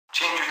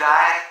Change your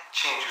diet,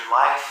 change your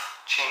life,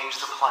 change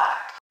the planet.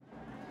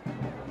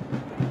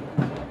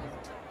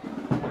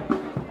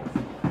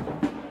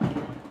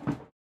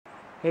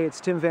 Hey,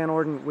 it's Tim Van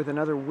Orden with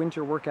another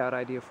winter workout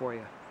idea for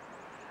you.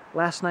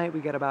 Last night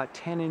we got about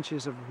 10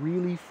 inches of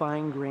really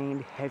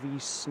fine-grained, heavy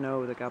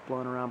snow that got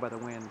blown around by the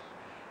wind.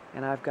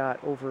 And I've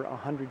got over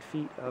 100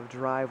 feet of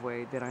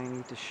driveway that I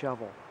need to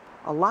shovel.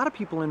 A lot of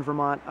people in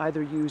Vermont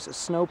either use a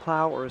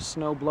snowplow or a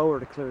snow blower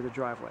to clear the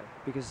driveway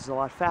because it's a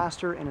lot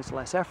faster and it's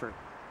less effort.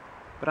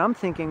 But I'm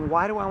thinking,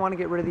 why do I want to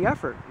get rid of the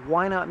effort?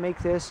 Why not make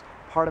this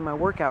part of my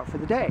workout for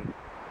the day?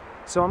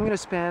 So I'm going to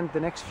spend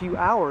the next few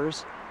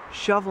hours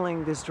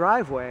shoveling this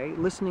driveway,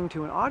 listening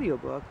to an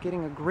audiobook,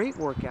 getting a great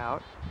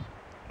workout,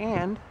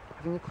 and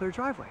having a clear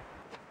driveway.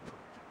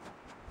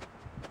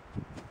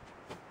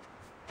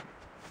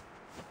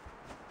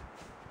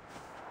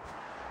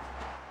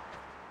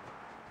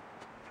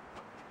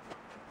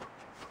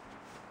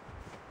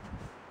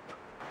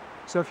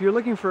 So if you're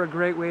looking for a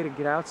great way to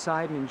get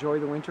outside and enjoy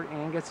the winter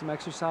and get some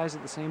exercise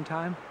at the same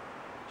time,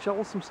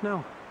 shovel some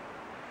snow.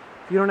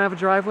 If you don't have a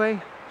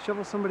driveway,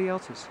 shovel somebody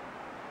else's.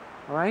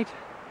 All right?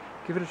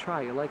 Give it a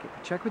try, you'll like it.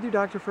 But check with your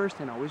doctor first,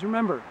 and always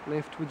remember,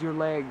 lift with your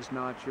legs,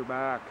 not your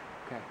back.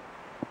 Okay,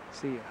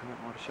 see ya. I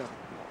don't want to shovel.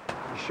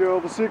 You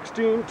shovel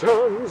 16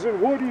 tons,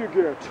 and what do you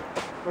get?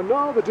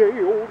 Another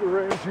day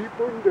older and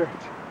deeper in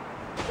debt.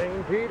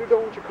 St. Peter,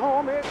 don't you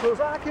call me,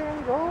 'cause I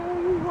can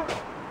go.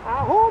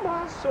 I hold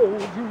my soul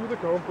to the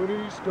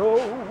company store.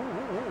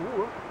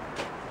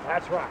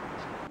 That's right.